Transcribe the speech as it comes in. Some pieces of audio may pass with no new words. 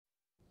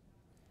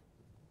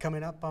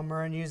Coming up on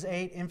Murrow News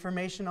 8,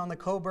 information on the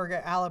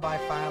Kohberger alibi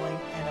filing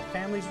and a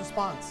family's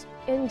response.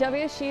 And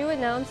WSU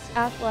announced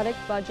athletic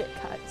budget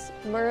cuts.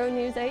 Murrow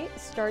News 8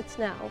 starts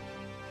now.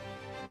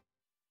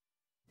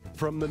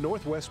 From the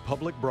Northwest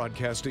Public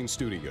Broadcasting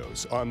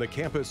Studios on the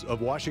campus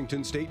of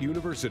Washington State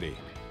University,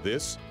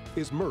 this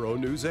is Murrow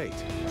News 8.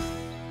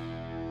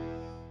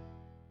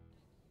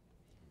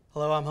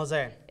 Hello, I'm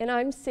Jose. And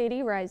I'm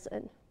Sadie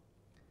Reisen.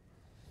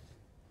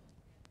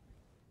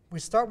 We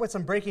start with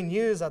some breaking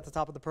news at the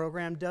top of the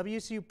program.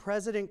 WSU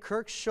President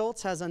Kirk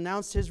Schultz has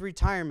announced his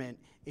retirement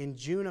in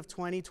June of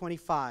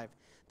 2025.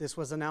 This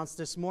was announced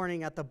this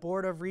morning at the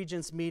Board of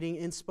Regents meeting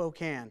in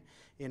Spokane.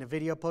 In a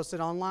video posted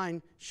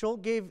online,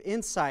 Schultz gave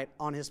insight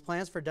on his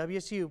plans for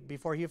WSU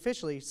before he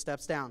officially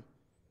steps down.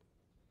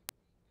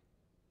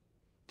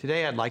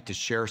 Today, I'd like to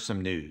share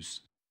some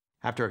news.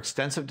 After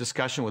extensive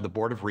discussion with the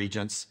Board of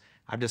Regents,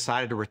 I've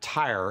decided to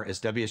retire as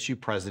WSU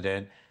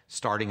president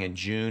starting in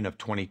June of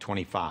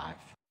 2025.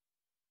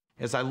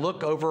 As I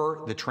look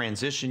over the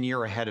transition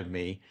year ahead of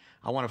me,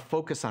 I want to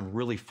focus on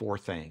really four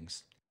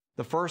things.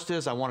 The first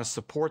is I want to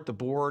support the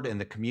board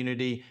and the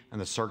community in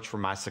the search for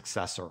my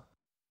successor.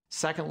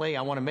 Secondly,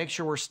 I want to make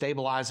sure we're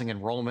stabilizing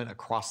enrollment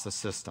across the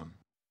system.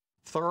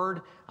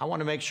 Third, I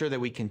want to make sure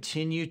that we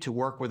continue to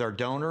work with our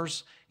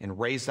donors and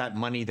raise that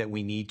money that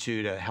we need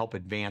to help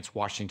advance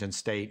Washington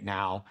State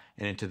now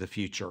and into the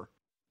future.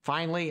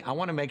 Finally, I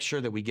want to make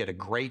sure that we get a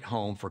great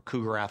home for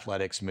Cougar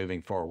athletics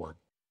moving forward.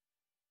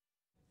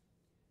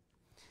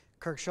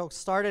 Kirk Schultz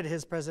started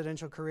his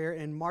presidential career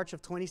in March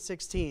of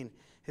 2016.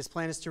 His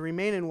plan is to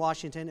remain in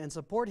Washington and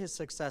support his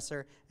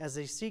successor as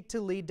they seek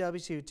to lead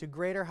WSU to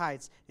greater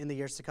heights in the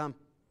years to come.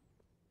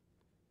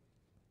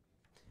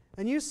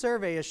 A new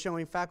survey is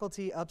showing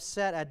faculty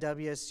upset at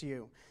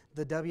WSU.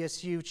 The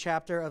WSU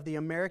chapter of the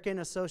American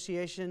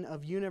Association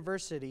of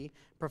University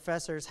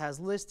Professors has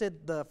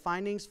listed the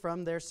findings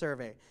from their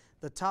survey.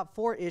 The top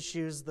 4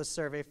 issues the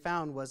survey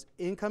found was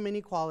income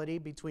inequality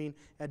between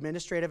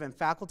administrative and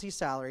faculty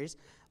salaries,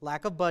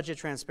 lack of budget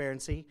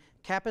transparency,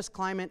 campus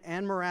climate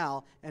and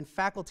morale, and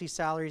faculty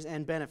salaries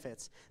and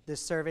benefits.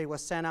 This survey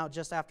was sent out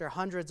just after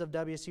hundreds of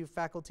WSU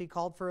faculty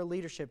called for a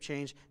leadership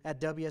change at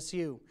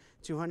WSU.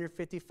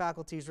 250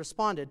 faculties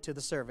responded to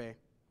the survey.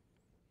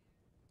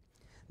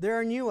 There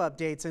are new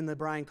updates in the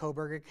Brian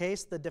Kohberger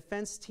case. The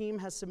defense team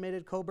has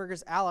submitted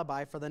Kohberger's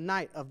alibi for the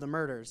night of the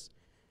murders.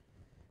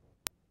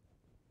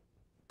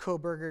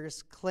 Kohberger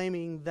is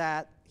claiming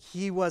that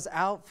he was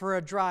out for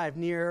a drive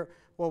near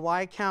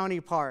Wawai County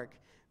Park,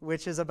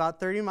 which is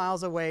about 30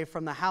 miles away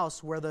from the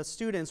house where the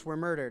students were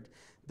murdered.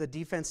 The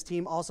defense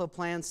team also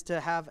plans to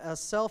have a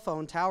cell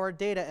phone tower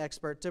data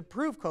expert to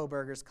prove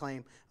Kohberger's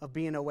claim of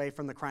being away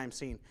from the crime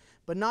scene.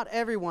 But not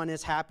everyone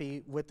is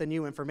happy with the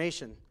new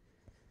information.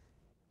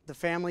 The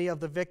family of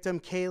the victim,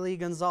 Kaylee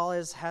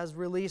Gonzalez, has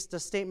released a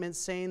statement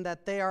saying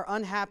that they are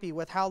unhappy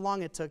with how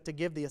long it took to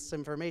give this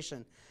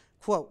information.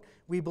 Quote,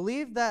 "We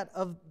believe that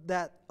of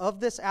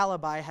this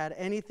alibi had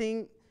any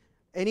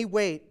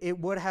weight, it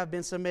would have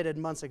been submitted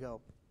months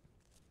ago."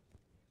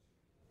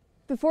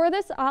 Before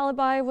this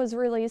alibi was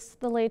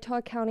released, the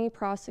Latah County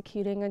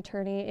prosecuting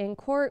attorney in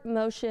court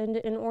motioned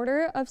in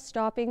order of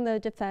stopping the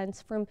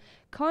defense from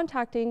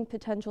contacting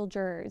potential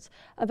jurors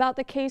about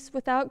the case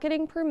without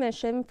getting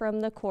permission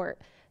from the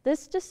court.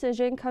 This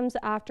decision comes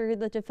after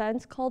the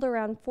defense called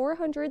around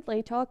 400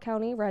 Latah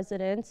County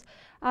residents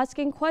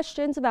asking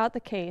questions about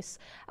the case.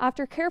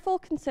 After careful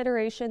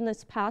consideration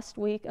this past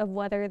week of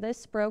whether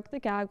this broke the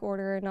gag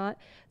order or not,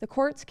 the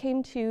courts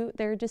came to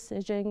their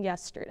decision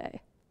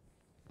yesterday.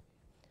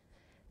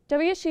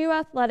 WSU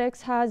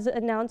Athletics has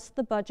announced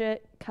the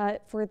budget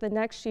cut for the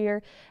next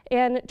year,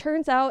 and it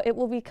turns out it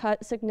will be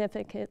cut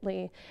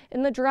significantly.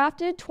 In the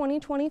drafted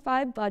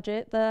 2025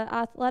 budget, the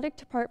athletic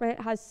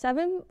department has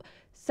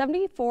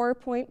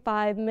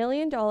 $74.5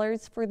 million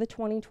for the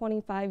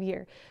 2025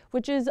 year,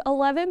 which is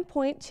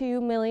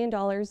 $11.2 million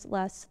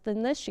less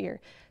than this year.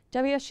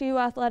 WSU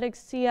Athletics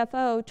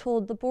CFO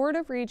told the Board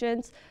of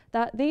Regents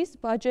that these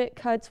budget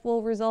cuts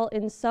will result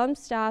in some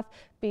staff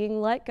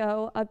being let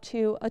go, up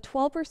to a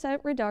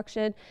 12%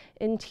 reduction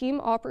in team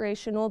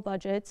operational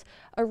budgets,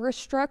 a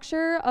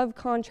restructure of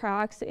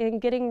contracts, and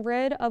getting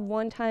rid of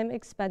one-time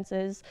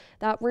expenses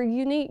that were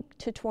unique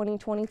to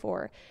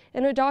 2024.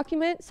 In a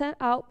document sent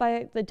out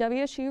by the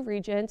WSU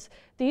Regents,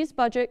 these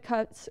budget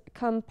cuts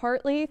come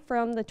partly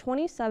from the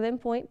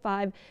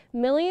 $27.5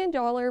 million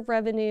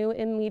revenue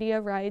in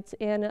media rights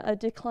and a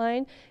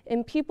decline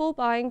in people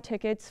buying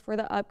tickets for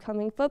the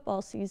upcoming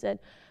football season.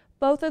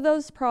 Both of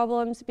those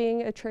problems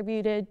being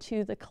attributed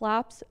to the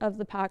collapse of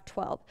the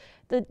Pac-12.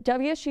 The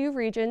WSU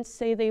Regents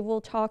say they will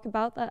talk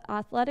about the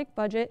athletic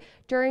budget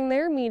during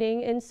their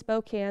meeting in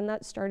Spokane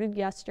that started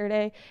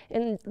yesterday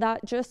and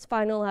that just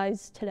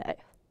finalized today.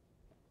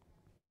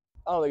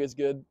 I don't think it's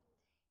good.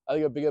 I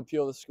think a big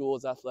appeal of the school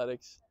is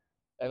athletics,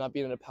 and not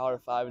being in a Power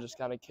 5 is just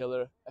kind of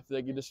killer. I feel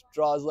like it just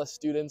draws less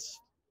students,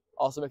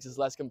 also makes us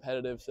less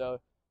competitive, so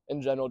in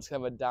general, it's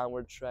kind of a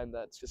downward trend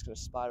that's just going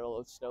to spiral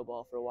and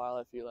snowball for a while,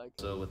 I feel like.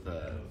 So with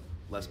the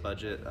less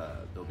budget,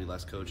 there'll be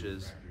less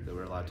coaches that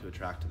we're allowed to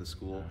attract to the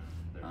school,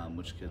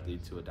 which could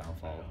lead to a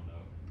downfall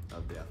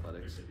of the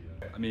athletics.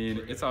 I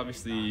mean, it's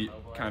obviously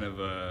kind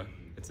of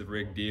it's a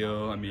rigged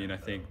deal. I mean, I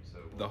think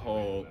the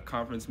whole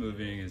conference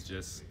moving is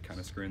just kind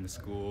of screwing the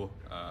school.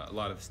 A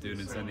lot of the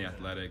students and the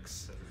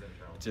athletics,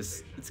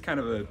 it's kind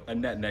of a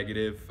net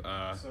negative.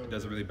 It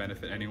doesn't really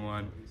benefit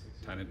anyone.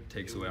 Kind of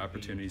takes away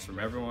opportunities from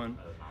everyone.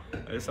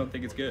 I just don't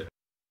think it's good.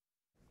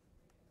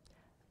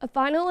 A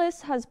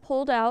finalist has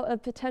pulled out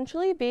of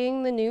potentially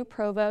being the new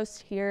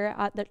provost here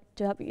at the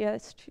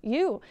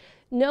WSU.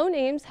 No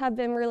names have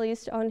been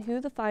released on who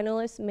the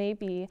finalists may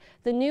be.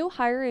 The new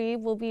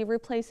hiree will be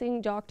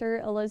replacing Dr.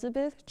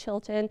 Elizabeth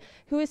Chilton,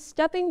 who is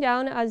stepping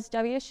down as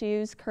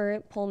WSU's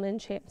current Pullman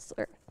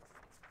chancellor.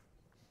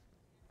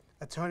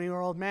 A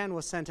 20-year-old man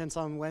was sentenced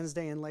on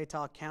Wednesday in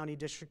Latah County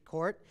District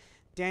Court.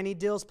 Danny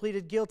Dills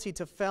pleaded guilty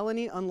to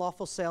felony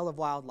unlawful sale of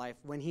wildlife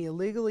when he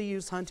illegally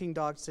used hunting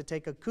dogs to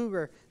take a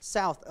cougar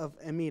south of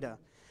Amida.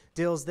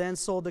 Dills then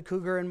sold the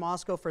cougar in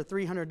Moscow for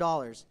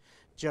 $300.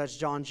 Judge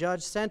John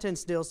Judge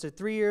sentenced Dills to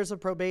 3 years of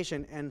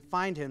probation and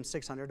fined him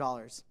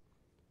 $600.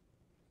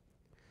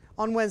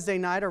 On Wednesday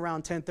night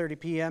around 10:30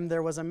 p.m.,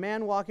 there was a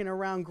man walking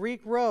around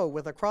Greek Row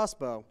with a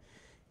crossbow.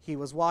 He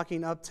was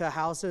walking up to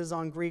houses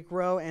on Greek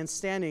Row and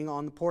standing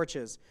on the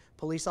porches.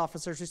 Police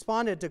officers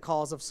responded to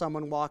calls of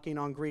someone walking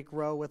on Greek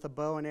Row with a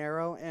bow and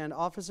arrow, and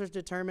officers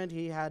determined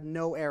he had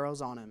no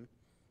arrows on him.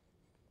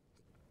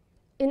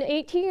 An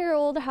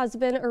 18-year-old has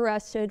been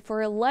arrested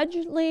for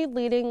allegedly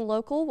leading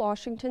local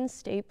Washington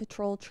State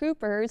Patrol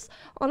troopers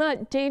on a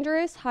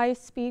dangerous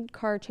high-speed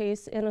car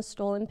chase in a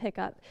stolen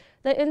pickup.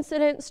 The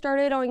incident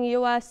started on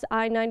US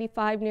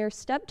I-95 near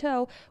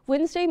Steptoe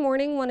Wednesday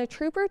morning when a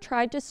trooper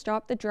tried to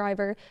stop the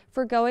driver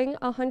for going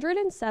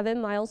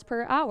 107 miles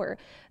per hour.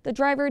 The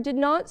driver did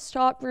not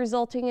stop,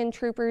 resulting in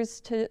troopers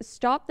to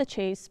stop the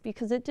chase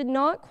because it did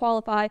not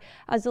qualify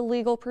as a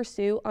legal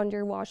pursuit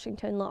under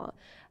Washington law.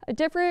 A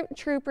different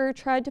trooper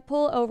tried to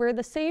pull over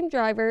the same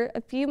driver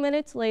a few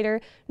minutes later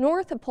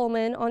north of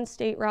Pullman on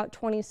State Route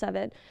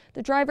 27.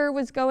 The driver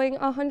was going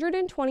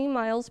 120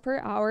 miles per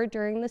hour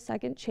during the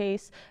second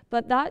chase,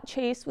 but that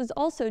chase was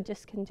also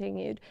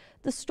discontinued.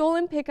 The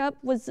stolen pickup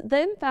was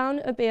then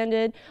found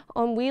abandoned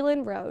on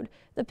Wheelan Road.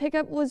 The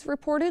pickup was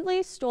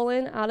reportedly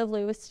stolen out of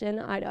Lewiston,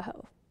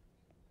 Idaho.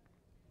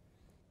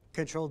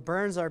 Controlled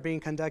burns are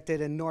being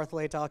conducted in North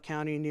Latah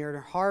County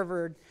near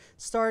Harvard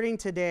starting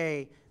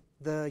today.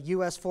 The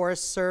U.S.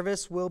 Forest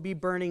Service will be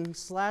burning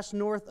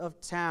north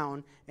of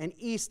town and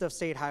east of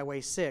State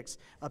Highway 6.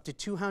 Up to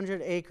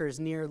 200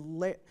 acres near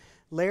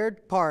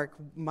Laird Park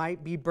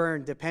might be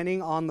burned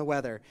depending on the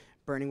weather.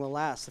 Burning will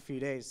last a few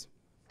days.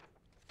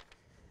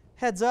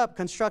 Heads up,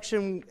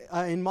 construction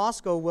in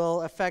Moscow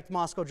will affect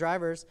Moscow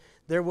drivers.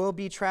 There will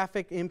be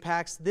traffic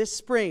impacts this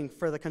spring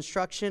for the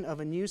construction of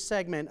a new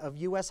segment of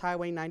U.S.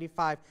 Highway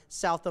 95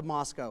 south of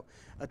Moscow.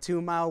 A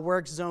 2-mile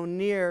work zone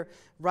near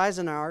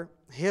Reisenar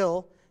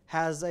Hill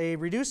has a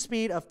reduced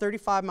speed of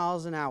 35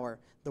 miles an hour.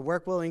 The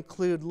work will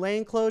include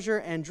lane closure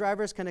and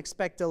drivers can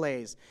expect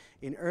delays.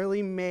 In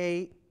early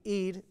May,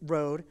 Eid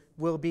Road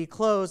will be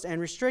closed and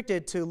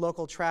restricted to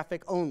local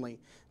traffic only.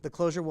 The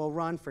closure will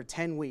run for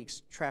 10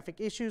 weeks. Traffic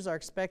issues are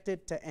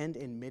expected to end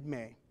in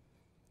mid-May.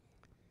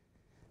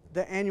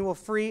 The annual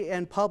free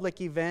and public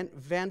event,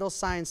 Vandal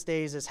Science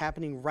Days, is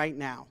happening right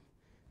now.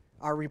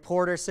 Our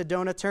reporter,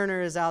 Sedona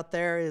Turner, is out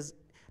there.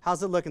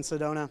 How's it looking,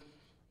 Sedona?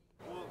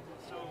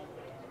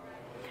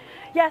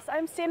 Yes,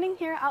 I'm standing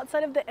here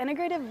outside of the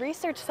Integrative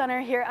Research Center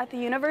here at the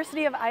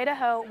University of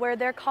Idaho, where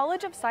their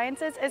College of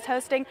Sciences is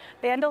hosting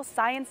Vandal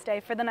Science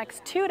Day for the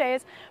next 2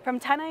 days from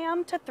 10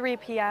 a.m. to 3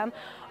 p.m.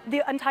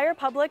 The entire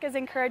public is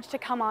encouraged to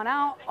come on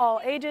out.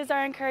 All ages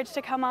are encouraged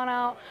to come on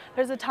out.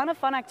 There's a ton of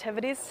fun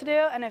activities to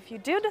do, and if you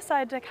do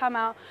decide to come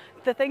out,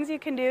 the things you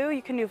can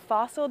do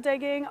fossil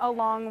digging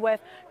along with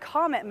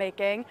comet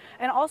making.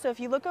 And also, if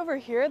you look over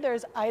here,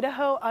 there's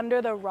Idaho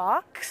under the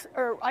rocks,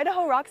 or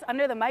Idaho rocks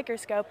under the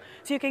microscope.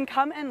 So you can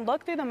come and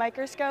look through the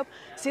microscope,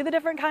 see the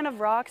different kind of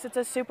rocks. It's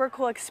a super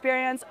cool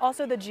experience.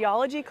 Also, the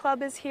geology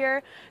club is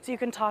here, so you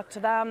can talk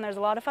to them. There's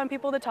a lot of fun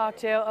people to talk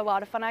to, a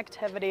lot of fun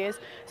activities.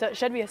 So it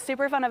should be a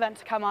super fun event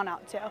to come on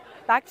out to.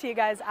 Back to you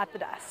guys at the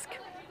desk.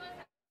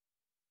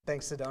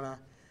 Thanks, Sedona.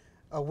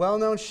 A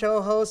well-known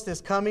show host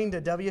is coming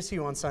to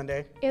WSU on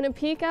Sunday. And a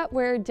peek at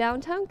where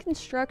downtown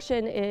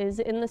construction is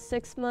in the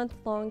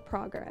 6-month-long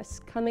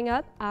progress, coming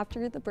up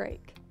after the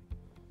break.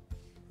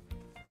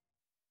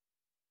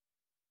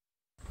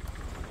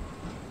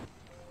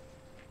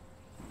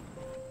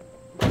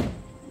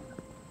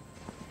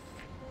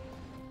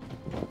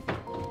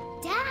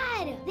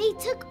 Dad, they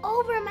took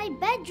over my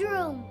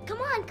bedroom.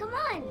 Come on, come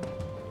on.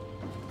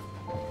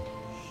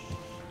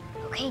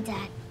 Okay,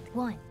 Dad.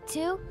 1,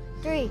 2,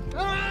 3.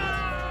 Dad!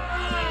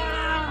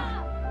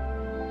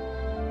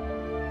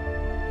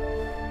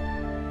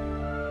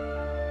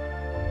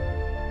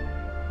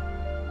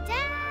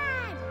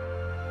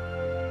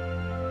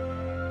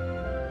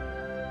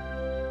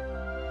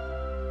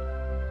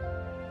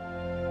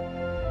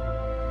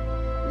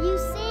 You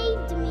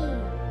saved me.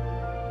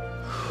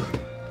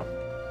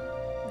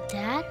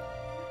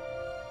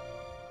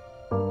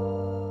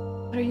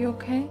 are you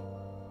okay?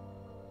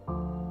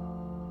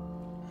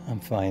 I'm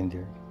fine,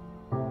 dear.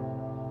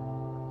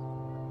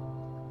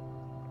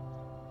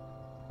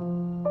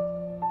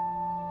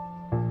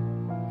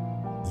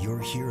 Your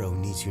hero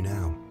needs you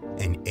now,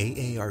 and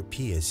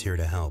AARP is here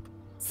to help.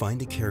 Find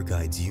the care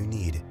guides you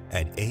need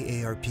at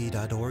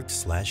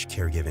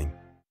aarp.org/caregiving.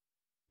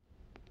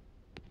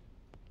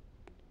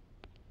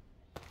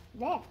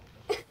 There.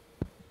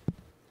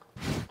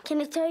 Can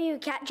I tell you a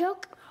cat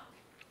joke?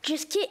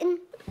 Just kidding.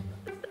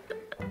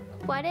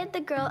 Why did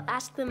the girl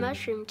ask the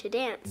mushroom to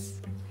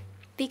dance?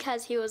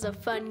 Because he was a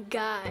fun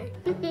guy.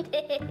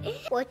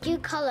 What do you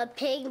call a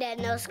pig that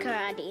knows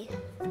karate?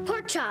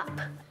 Pork chop.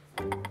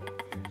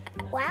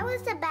 Why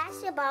was the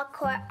basketball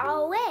court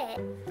all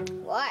wet?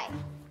 Why?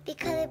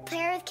 Because the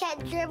players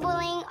kept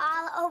dribbling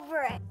all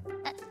over it.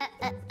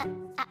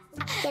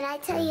 Can I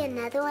tell you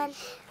another one?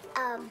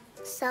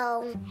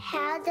 So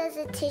how does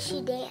a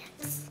tissue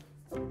dance?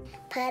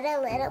 Put a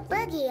little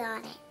boogie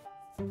on it.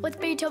 What's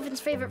Beethoven's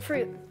favorite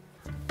fruit?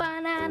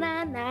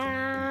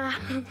 Banana.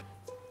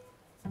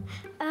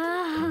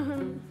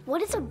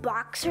 What is a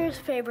boxer's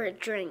favorite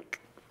drink?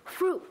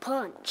 Fruit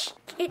punch.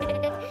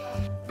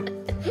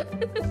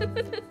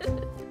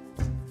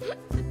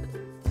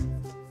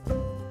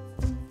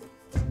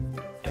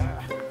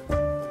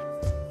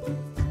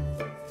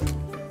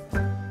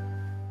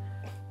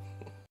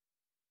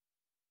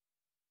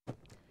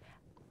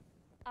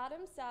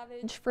 Adam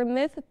Savage from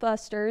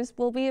Mythbusters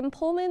will be in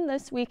Pullman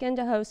this weekend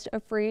to host a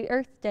free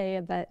Earth Day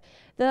event.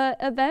 The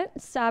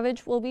event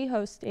Savage will be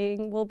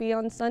hosting will be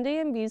on Sunday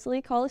in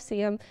Beasley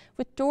Coliseum,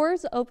 with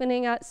doors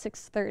opening at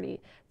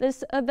 6:30.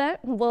 This event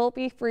will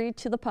be free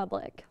to the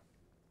public.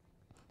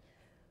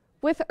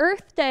 With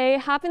Earth Day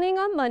happening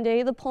on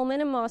Monday, the Pullman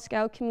and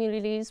Moscow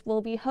communities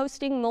will be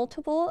hosting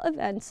multiple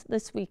events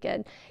this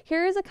weekend.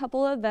 Here's a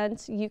couple of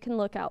events you can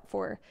look out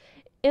for.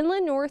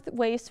 Inland North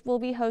Waste will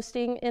be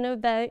hosting an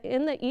event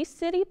in the East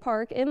City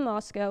Park in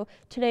Moscow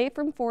today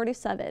from 4 to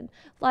 7.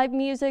 Live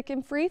music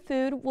and free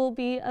food will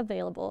be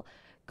available.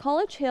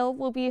 College Hill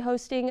will be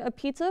hosting a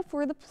Pizza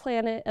for the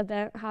Planet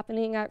event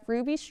happening at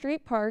Ruby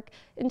Street Park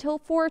until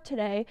 4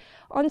 today.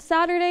 On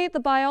Saturday, the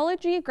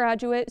Biology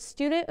Graduate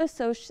Student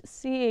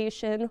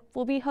Association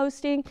will be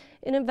hosting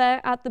an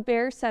event at the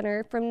Bear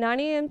Center from 9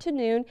 a.m. to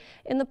noon,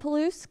 and the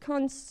Palouse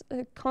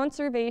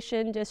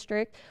Conservation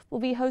District will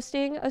be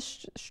hosting a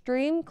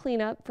stream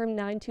cleanup from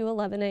 9 to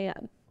 11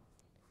 a.m.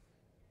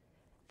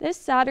 This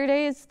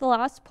Saturday is the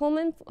last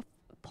Pullman's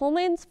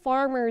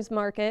Farmers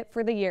Market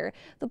for the year.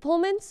 The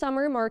Pullman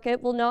Summer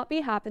Market will not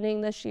be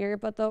happening this year,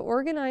 but the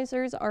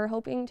organizers are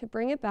hoping to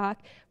bring it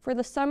back for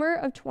the summer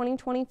of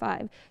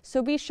 2025.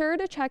 So be sure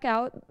to check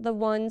out the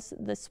ones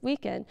this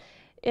weekend.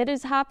 It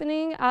is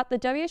happening at the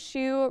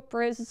WSU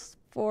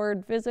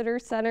Brisford Visitor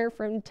Center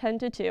from 10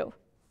 to 2.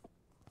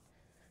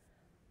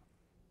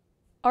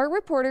 Our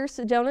reporter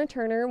Sedona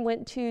Turner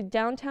went to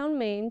downtown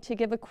Maine to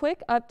give a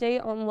quick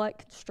update on what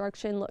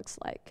construction looks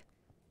like.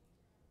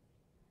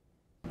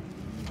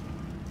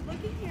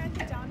 Looking here at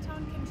the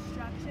downtown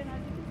construction,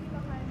 as you can see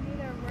behind me,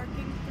 they're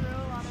working through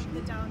a lot of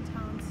the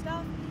downtown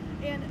stuff,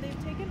 and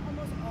they've taken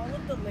almost all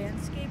of the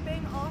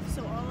landscaping off,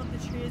 so all of the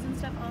trees and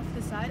stuff off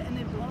the side, and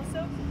they've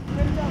also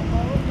ripped out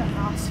all of the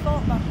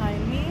asphalt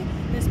behind me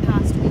this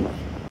past week.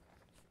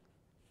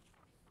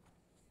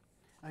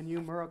 A new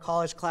Murrow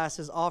College class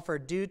is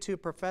offered due to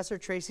Professor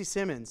Tracy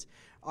Simmons.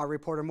 Our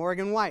reporter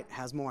Morgan White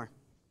has more.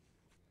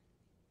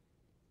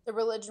 The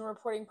Religion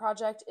Reporting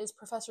Project is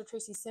Professor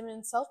Tracy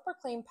Simmons'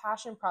 self-proclaimed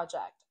passion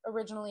project.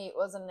 Originally, it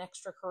was an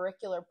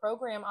extracurricular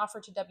program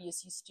offered to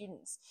WSU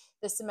students.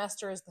 This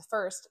semester is the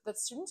first that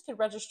students could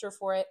register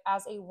for it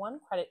as a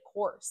one-credit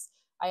course.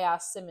 I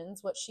asked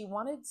Simmons what she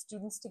wanted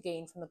students to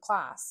gain from the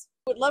class.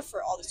 I would love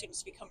for all the students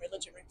to become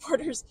religion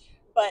reporters,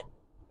 but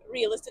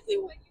realistically,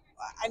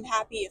 I'm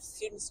happy if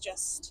students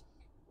just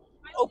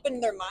open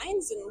their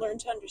minds and learn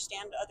to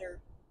understand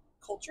other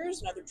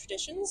cultures and other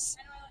traditions,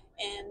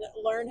 and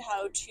learn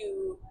how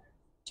to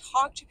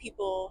talk to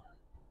people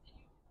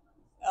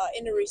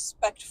in a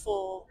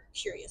respectful,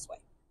 curious way.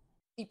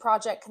 The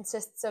project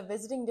consists of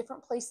visiting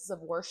different places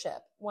of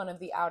worship. One of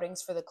the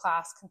outings for the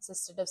class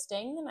consisted of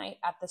staying the night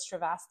at the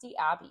Stravasti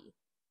Abbey.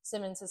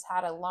 Simmons has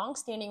had a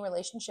long-standing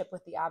relationship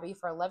with the Abbey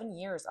for 11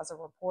 years as a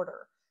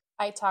reporter.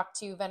 I talked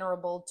to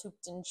Venerable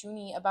Tupten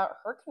Juni about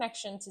her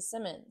connection to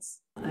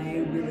Simmons. I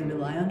really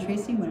rely on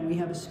Tracy when we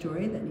have a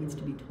story that needs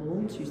to be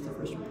told. She's the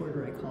first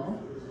reporter I call.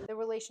 The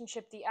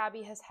relationship the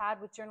Abbey has had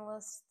with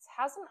journalists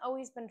hasn't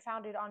always been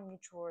founded on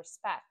mutual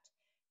respect,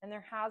 and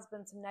there has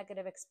been some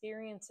negative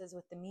experiences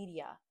with the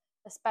media,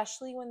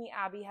 especially when the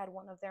Abbey had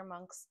one of their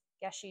monks,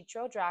 Geshe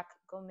Chodrak,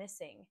 go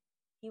missing.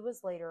 He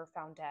was later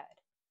found dead.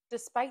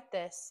 Despite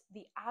this,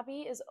 the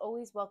Abbey is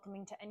always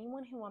welcoming to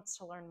anyone who wants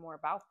to learn more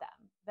about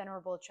them.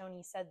 Venerable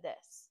Choni said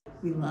this.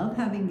 We love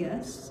having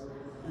guests.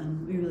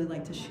 We really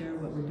like to share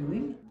what we're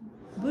doing.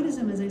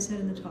 Buddhism, as I said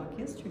in the talk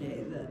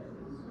yesterday, the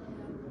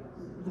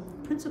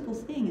principal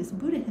thing is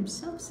Buddha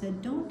himself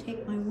said, don't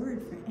take my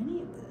word for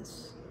any of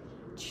this.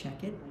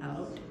 Check it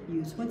out,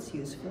 use what's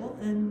useful,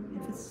 and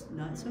if it's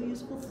not so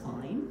useful,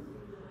 fine.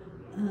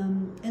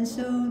 And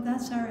so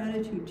that's our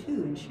attitude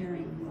too in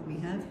sharing what we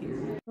have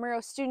here.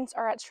 Murrow students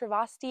are at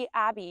Shrivasti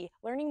Abbey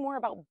learning more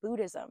about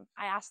Buddhism.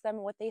 I asked them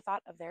what they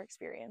thought of their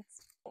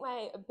experience.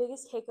 My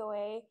biggest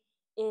takeaway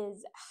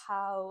is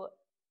how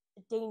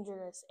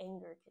dangerous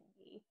anger can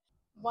be.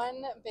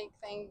 One big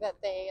thing that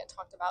they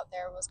talked about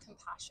there was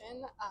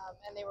compassion,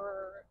 and they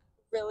were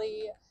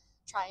really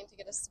trying to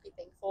get us to be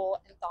thankful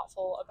and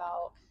thoughtful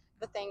about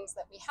the things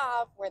that we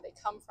have, where they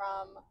come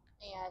from,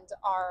 and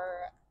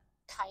our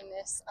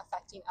kindness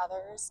affecting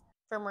others.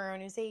 For Murrow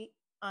News 8,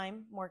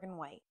 I'm Morgan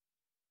White.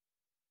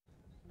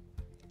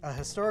 A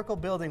historical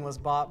building was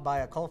bought by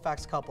a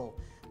Colfax couple.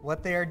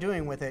 What they are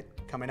doing with it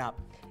coming up.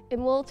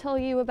 And we'll tell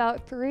you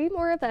about 3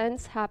 more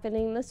events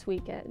happening this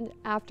weekend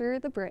after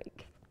the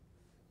break.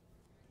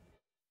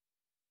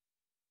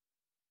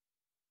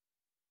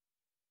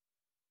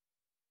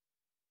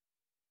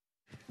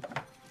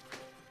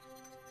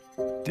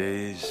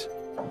 Days,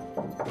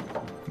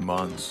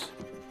 months.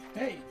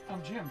 Hey,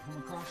 I'm Jim from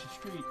across the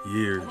street.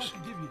 Years. I'd like to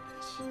give you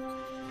this.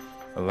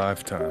 A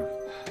lifetime.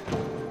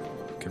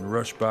 Can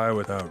rush by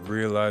without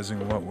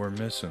realizing what we're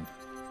missing.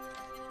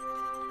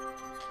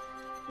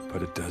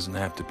 But it doesn't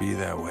have to be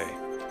that way.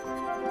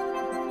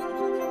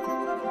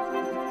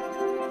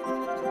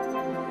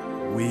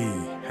 We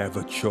have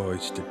a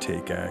choice to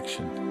take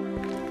action.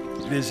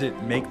 Visit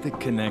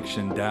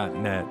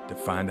maketheconnection.net to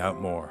find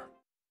out more.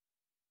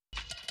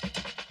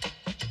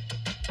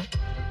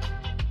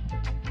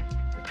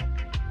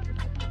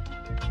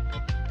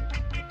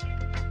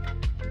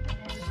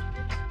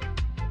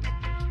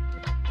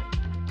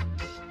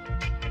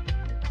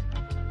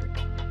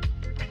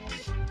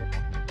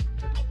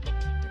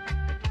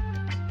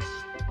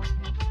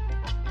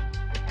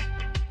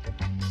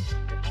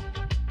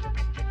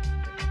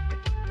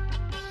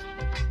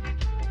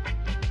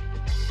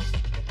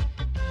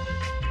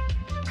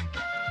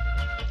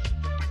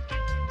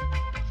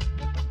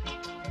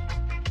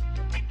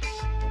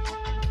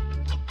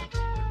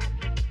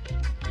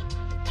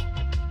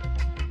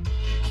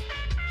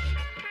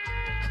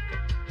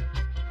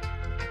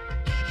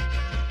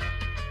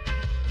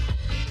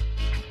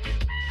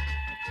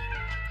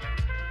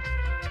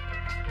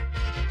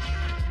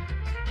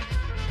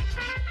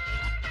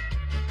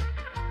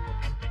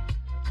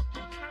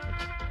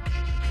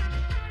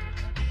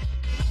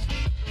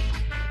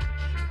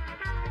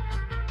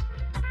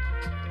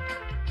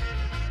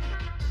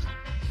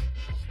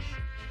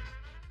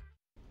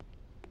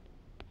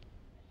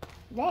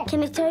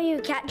 Can I tell you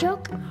a cat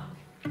joke?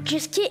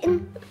 Just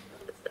kidding.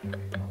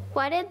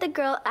 Why did the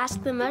girl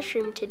ask the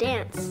mushroom to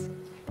dance?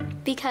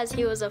 Because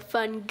he was a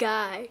fun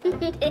guy.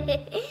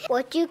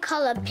 What do you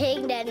call a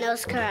pig that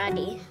knows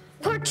karate?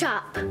 Pork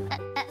chop.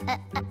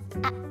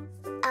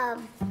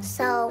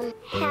 So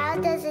how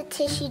does a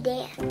tissue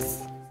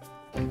dance?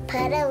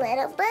 Put a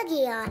little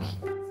boogie on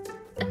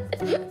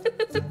it.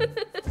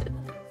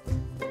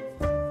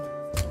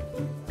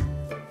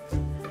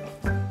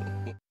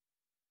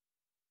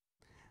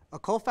 A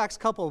Colfax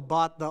couple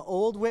bought the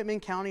old Whitman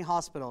County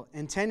Hospital,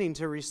 intending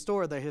to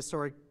restore the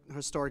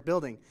historic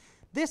building.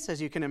 This, as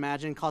you can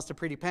imagine, cost a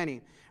pretty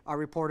penny. Our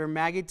reporter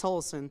Maggie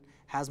Tolson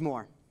has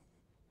more.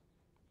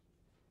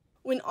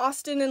 When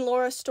Austin and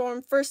Laura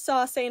Storm first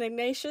saw St.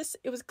 Ignatius,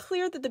 it was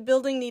clear that the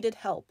building needed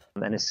help.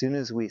 And as soon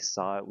as we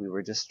saw it, we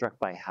were just struck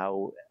by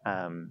how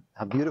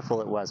beautiful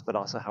it was, but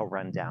also how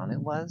run down it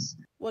was.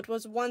 What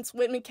was once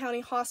Whitman County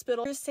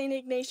Hospital, St.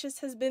 Ignatius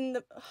has been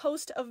the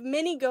host of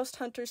many ghost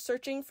hunters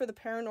searching for the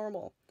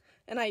paranormal,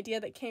 an idea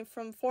that came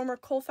from former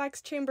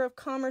Colfax Chamber of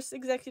Commerce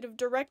Executive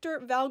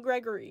Director Val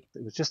Gregory.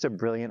 It was just a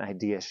brilliant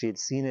idea. She had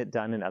seen it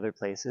done in other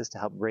places to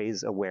help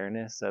raise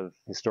awareness of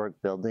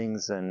historic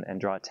buildings and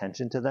draw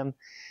attention to them.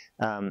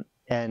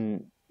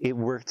 And it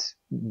worked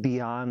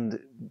beyond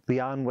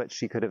what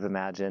she could have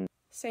imagined.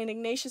 St.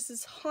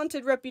 Ignatius's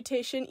haunted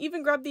reputation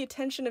even grabbed the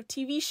attention of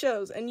TV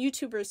shows and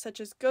YouTubers such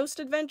as Ghost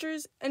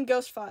Adventures and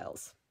Ghost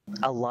Files.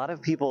 A lot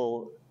of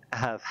people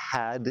have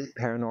had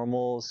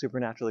paranormal,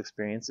 supernatural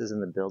experiences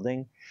in the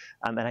building,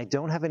 and I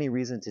don't have any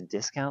reason to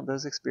discount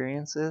those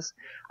experiences.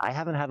 I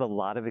haven't had a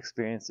lot of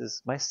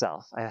experiences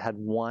myself. I had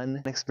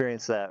one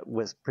experience that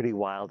was pretty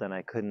wild, and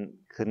I couldn't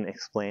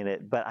explain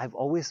it. But I've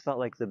always felt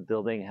like the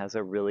building has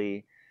a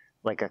really,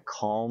 like a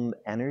calm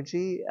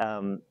energy,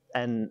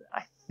 and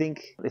I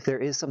think if there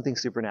is something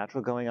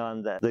supernatural going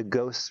on, that the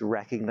ghosts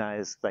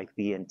recognize like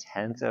the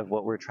intent of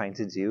what we're trying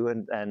to do,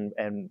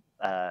 and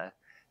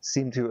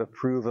seem to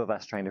approve of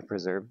us trying to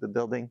preserve the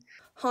building.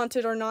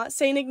 Haunted or not,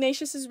 St.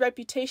 Ignatius's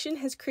reputation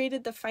has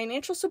created the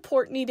financial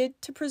support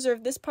needed to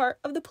preserve this part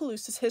of the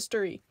Palousas'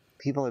 history.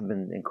 People have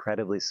been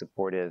incredibly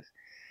supportive,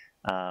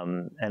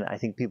 and I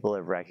think people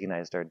have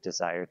recognized our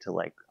desire to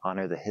like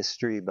honor the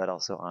history, but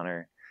also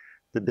honor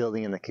the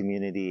building and the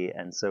community.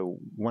 And so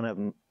one of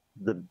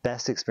the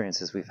best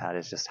experiences we've had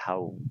is just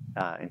how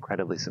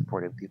incredibly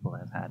supportive people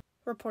have had.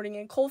 Reporting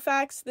in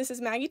Colfax, this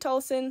is Maggie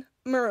Tolson,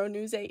 Murrow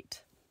News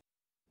 8.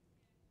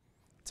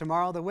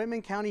 Tomorrow, the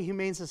Whitman County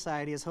Humane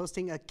Society is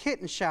hosting a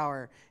kitten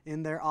shower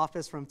in their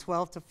office from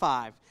 12 to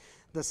 5.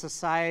 The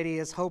Society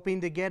is hoping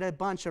to get a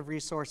bunch of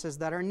resources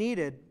that are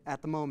needed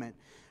at the moment.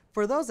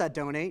 For those that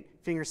donate,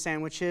 finger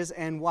sandwiches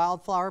and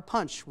wildflower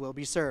punch will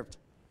be served.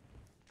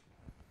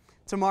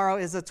 Tomorrow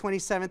is the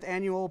 27th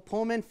annual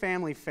Pullman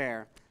Family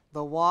Fair.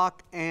 The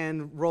walk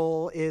and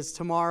roll is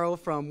tomorrow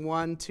from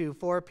 1 to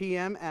 4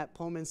 p.m. at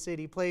Pullman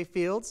City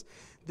Playfields.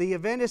 The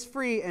event is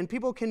free and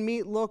people can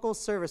meet local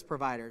service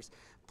providers,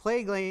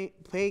 play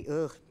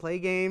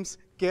games,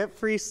 get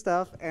free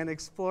stuff, and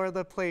explore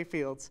the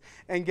playfields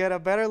and get a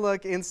better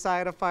look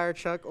inside a fire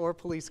truck or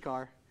police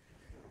car.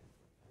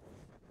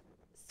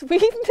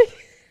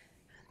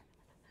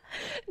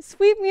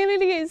 Sweet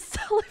Munity is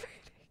celebrating.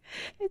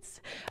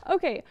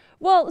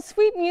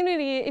 Sweet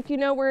Munity, if you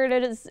know where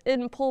it is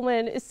in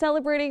Pullman, is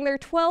celebrating their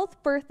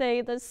 12th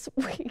birthday this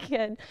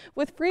weekend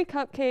with free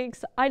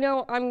cupcakes. I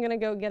know I'm going to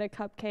go get a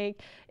cupcake.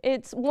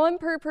 It's one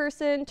per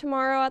person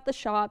tomorrow at the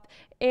shop,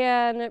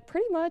 and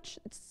pretty much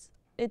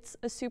it's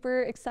a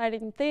super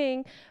exciting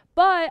thing.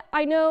 But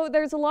I know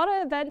there's a lot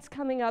of events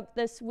coming up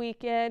this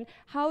weekend.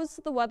 How's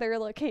the weather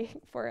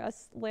looking for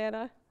us,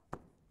 Lana?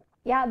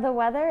 Yeah, the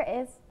weather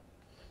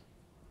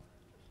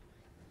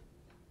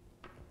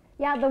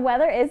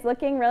is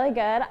looking really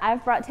good.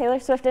 I've brought Taylor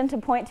Swift in to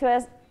point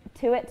to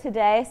it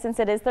today, since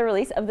it is the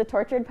release of the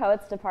Tortured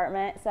Poets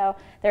Department. So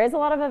there is a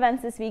lot of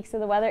events this week, so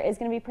the weather is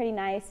going to be pretty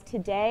nice.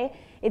 Today,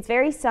 it's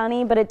very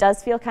sunny, but it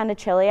does feel kind of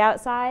chilly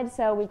outside.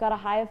 So we've got a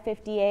high of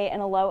 58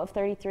 and a low of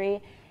 33.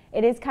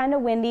 It is kind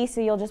of windy,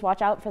 so you'll just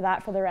watch out for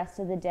that for the rest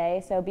of the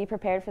day. So be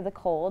prepared for the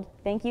cold.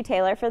 Thank you,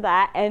 Taylor, for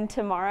that. And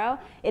tomorrow,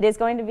 it is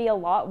going to be a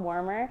lot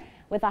warmer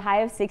with a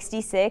high of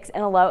 66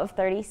 and a low of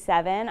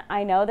 37.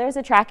 I know there's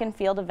a track and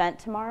field event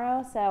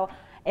tomorrow, so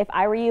if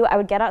I were you, I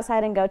would get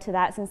outside and go to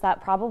that, since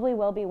that probably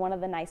will be one of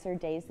the nicer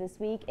days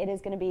this week. It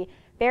is going to be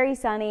very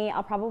sunny.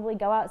 I'll probably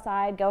go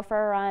outside, go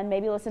for a run,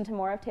 maybe listen to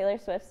more of Taylor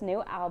Swift's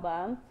new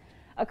album.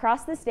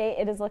 Across the state,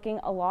 it is looking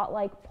a lot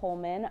like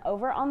Pullman.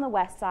 Over on the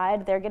west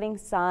side, they're getting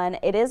sun.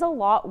 It is a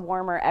lot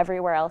warmer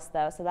everywhere else,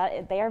 though, so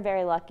that they are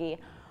very lucky.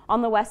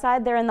 On the west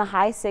side, they're in the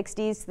high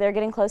 60s. They're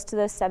getting close to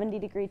those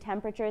 70-degree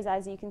temperatures,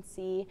 as you can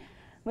see.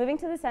 Moving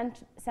to the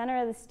center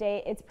of the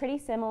state, it's pretty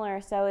similar.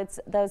 So it's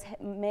those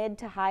mid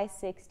to high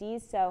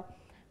 60s. So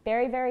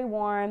very, very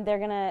warm. They're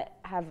going to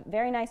have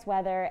very nice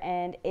weather,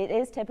 and it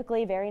is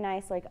typically very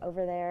nice like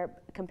over there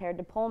compared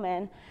to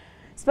Pullman.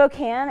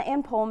 Spokane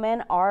and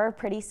Pullman are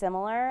pretty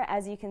similar.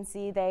 As you can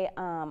see, they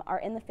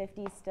are in the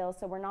 50s still,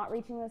 so we're not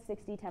reaching those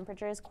 60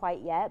 temperatures quite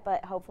yet,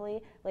 but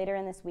hopefully later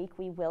in this week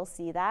we will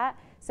see that.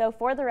 So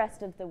for the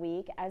rest of the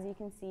week, as you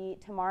can see,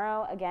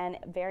 tomorrow, again,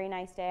 very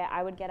nice day.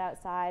 I would get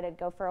outside, I'd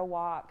go for a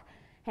walk,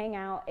 hang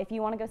out. If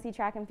you want to go see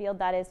track and field,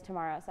 that is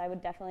tomorrow, so I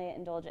would definitely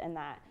indulge in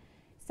that.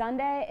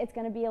 Sunday, it's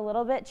going to be a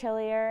little bit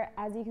chillier.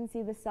 As you can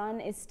see, the sun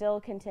is still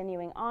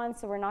continuing on,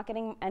 so we're not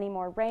getting any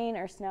more rain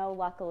or snow,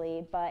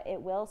 luckily, but it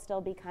will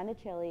still be kind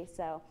of chilly,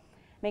 so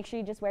make sure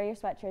you just wear your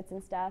sweatshirts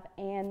and stuff.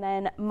 And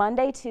then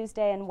Monday,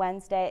 Tuesday, and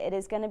Wednesday, it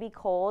is going to be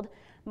cold.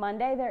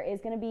 Monday, there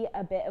is going to be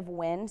a bit of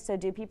wind, so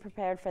do be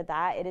prepared for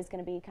that. It is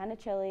going to be kind of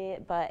chilly,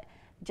 but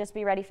just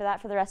be ready for that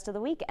for the rest of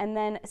the week. And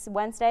then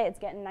Wednesday, it's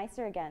getting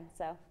nicer again,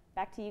 so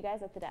back to you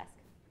guys at the desk.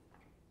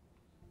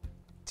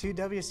 2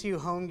 WSU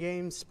home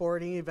game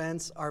sporting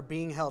events are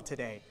being held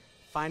today.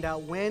 Find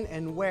out when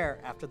and where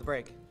after the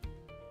break.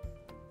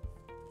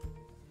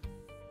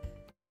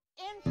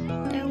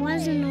 There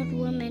was an old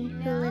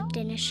woman who lived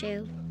in a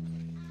shoe.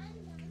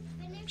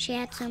 She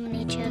had so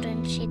many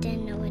children, she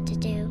didn't know what to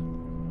do.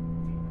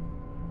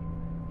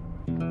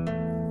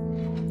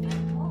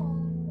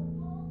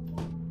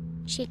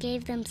 She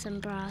gave them some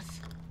broth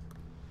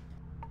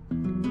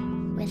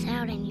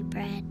without any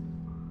bread,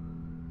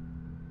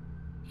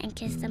 and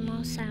kissed them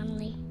all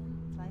soundly,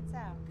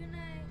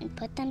 and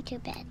put them to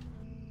bed.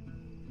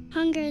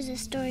 Hunger is a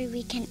story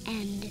we can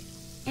end.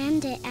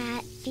 End it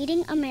at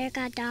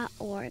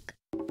feedingamerica.org.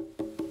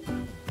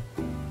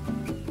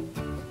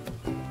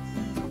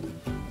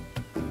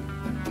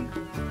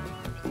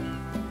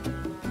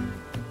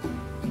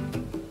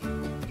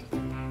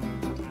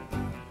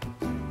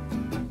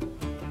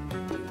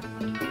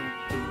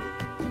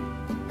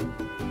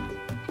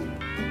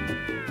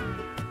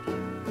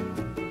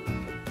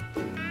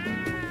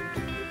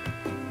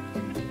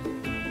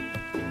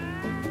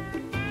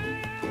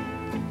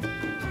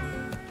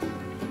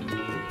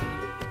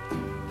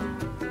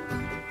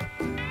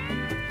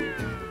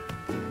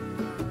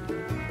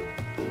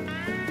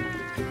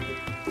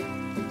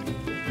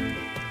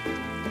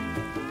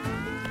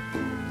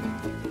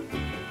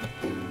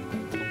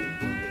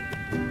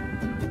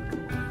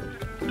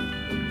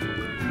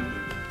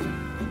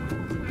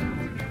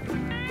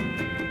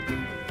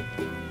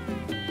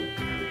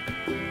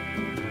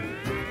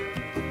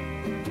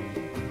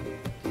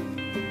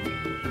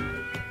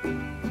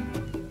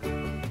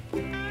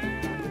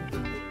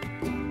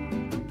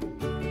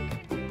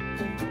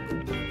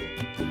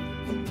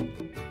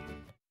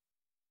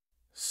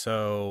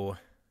 So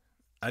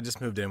I just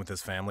moved in with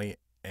his family,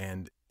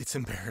 and it's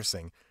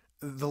embarrassing.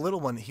 The little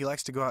one, he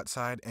likes to go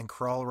outside and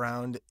crawl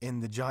around in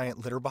the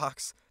giant litter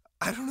box.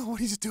 I don't know what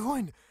he's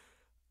doing.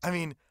 I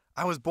mean,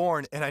 I was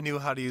born and I knew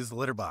how to use the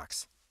litter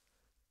box.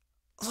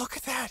 Look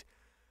at that!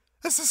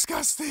 That's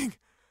disgusting!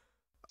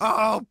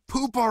 Oh,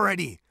 poop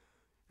already!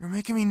 You're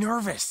making me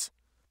nervous.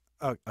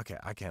 Oh, okay,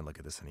 I can't look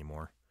at this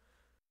anymore.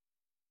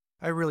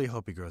 I really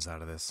hope he grows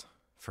out of this,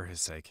 for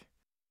his sake.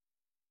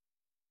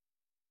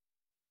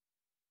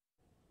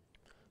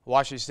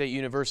 Washington State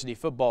University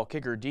football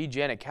kicker D.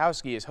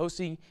 Janikowski is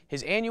hosting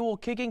his annual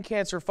Kicking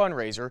Cancer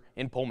fundraiser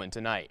in Pullman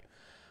tonight.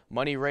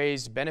 Money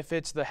raised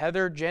benefits the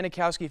Heather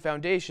Janikowski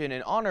Foundation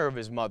in honor of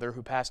his mother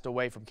who passed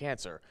away from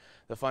cancer.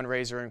 The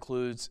fundraiser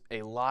includes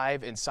a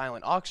live and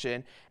silent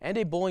auction and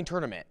a bowling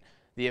tournament.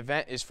 The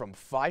event is from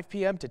 5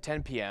 p.m. to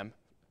 10 p.m.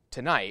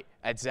 tonight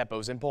at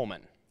Zeppo's in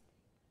Pullman.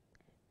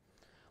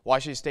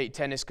 Washington State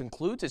tennis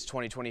concludes its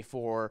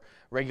 2024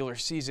 regular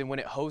season when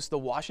it hosts the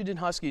Washington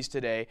Huskies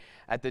today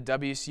at the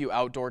WSU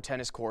Outdoor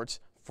Tennis Courts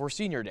for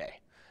Senior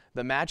Day.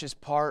 The match is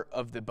part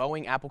of the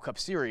Boeing Apple Cup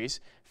Series.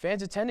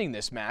 Fans attending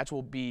this match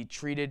will be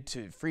treated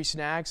to free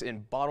snacks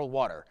and bottled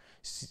water.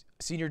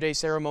 Senior Day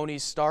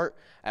ceremonies start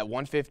at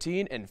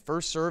 1:15 and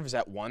first serve is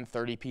at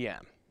 1:30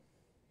 p.m.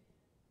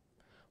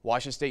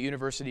 Washington State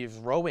University's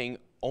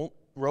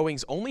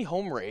rowing's only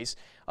home race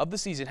of the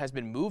season has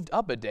been moved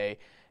up a day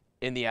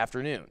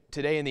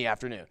today in the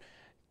afternoon.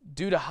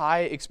 Due to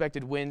high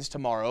expected winds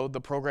tomorrow, the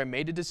program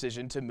made a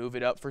decision to move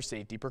it up for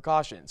safety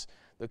precautions.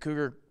 The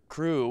Cougar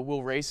crew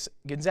will race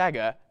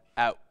Gonzaga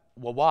at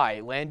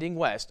Wawai Landing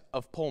west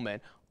of Pullman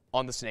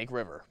on the Snake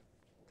River.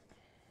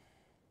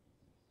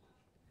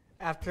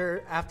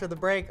 After the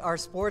break, our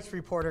sports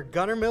reporter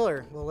Gunnar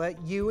Miller will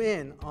let you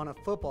in on a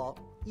football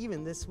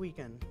even this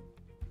weekend.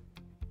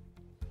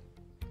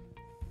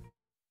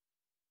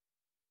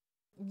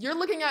 You're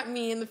looking at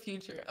me in the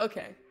future.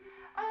 Okay.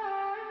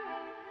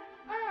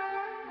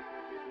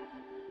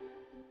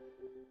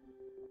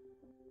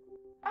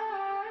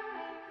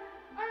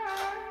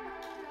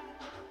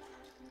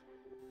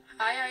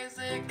 Hi,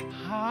 Isaac.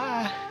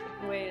 Hi.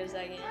 Wait a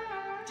second.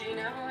 Do you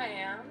know who I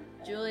am?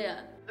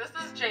 Julia. This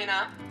is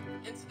Jaina.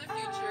 Into the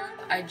future.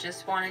 I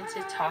just wanted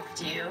to talk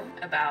to you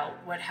about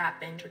what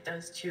happened with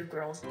those two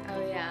girls.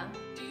 Oh, yeah?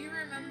 Do you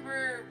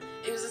remember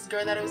it was this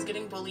girl that I was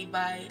getting bullied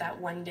by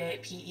that one day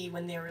at PE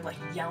when they were like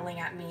yelling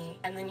at me,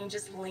 and then you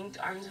just linked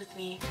arms with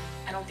me?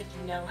 I don't think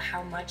you know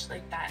how much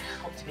like that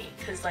helped me,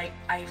 because like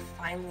I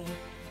finally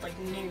like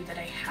knew that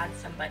I had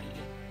somebody.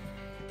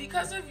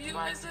 Because of you,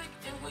 Isaac,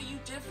 and what you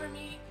did for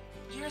me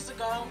years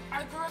ago,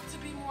 I grew up to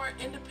be more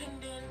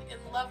independent and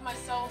love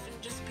myself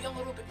and just be a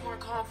little bit more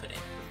confident.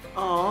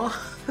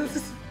 Aw,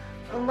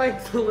 I'm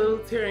like a little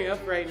tearing up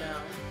right now.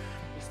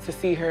 Just to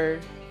see her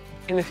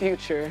in the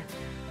future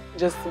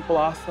just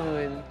blossom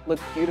and look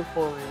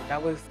beautiful, and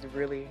that was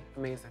really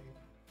amazing.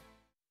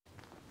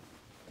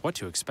 What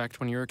to expect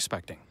when you're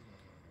expecting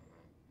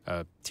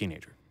a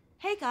teenager.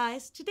 Hey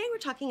guys, today we're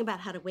talking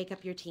about how to wake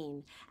up your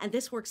teen, and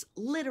this works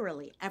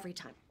literally every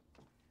time.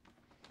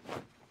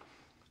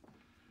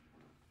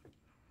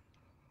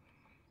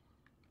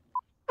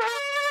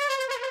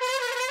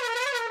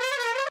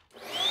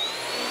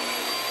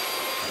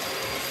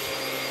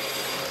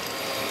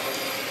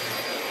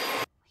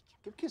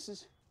 Give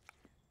kisses.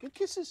 Give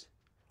kisses.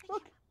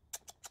 Look.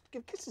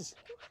 Give kisses.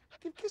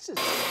 Give kisses.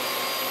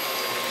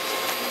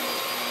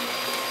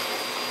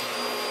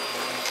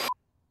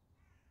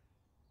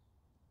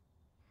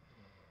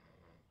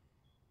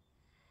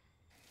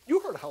 You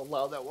heard how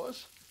loud that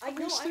was. I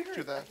know, You sleep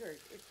through that. I heard.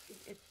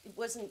 It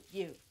wasn't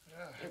you.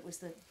 Yeah. It was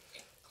the...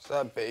 Is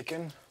that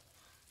bacon?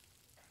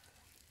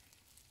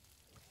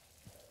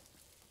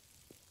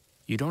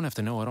 You don't have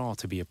to know it all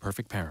to be a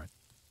perfect parent.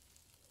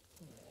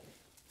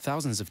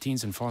 Thousands of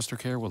teens in foster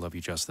care will love you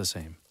just the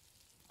same.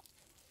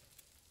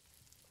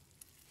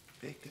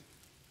 Bacon.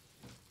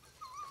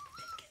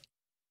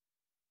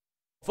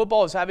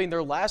 Football is having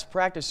their last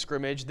practice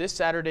scrimmage this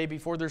Saturday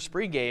before their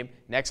spring game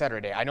next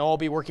Saturday. I know I'll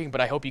be working, but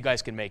I hope you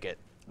guys can make it.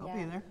 I'll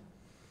be there.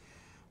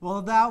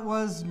 Well, that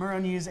was Murrow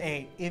News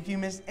 8. If you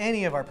missed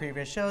any of our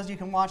previous shows, you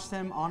can watch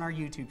them on our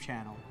YouTube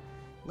channel.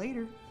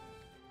 Later.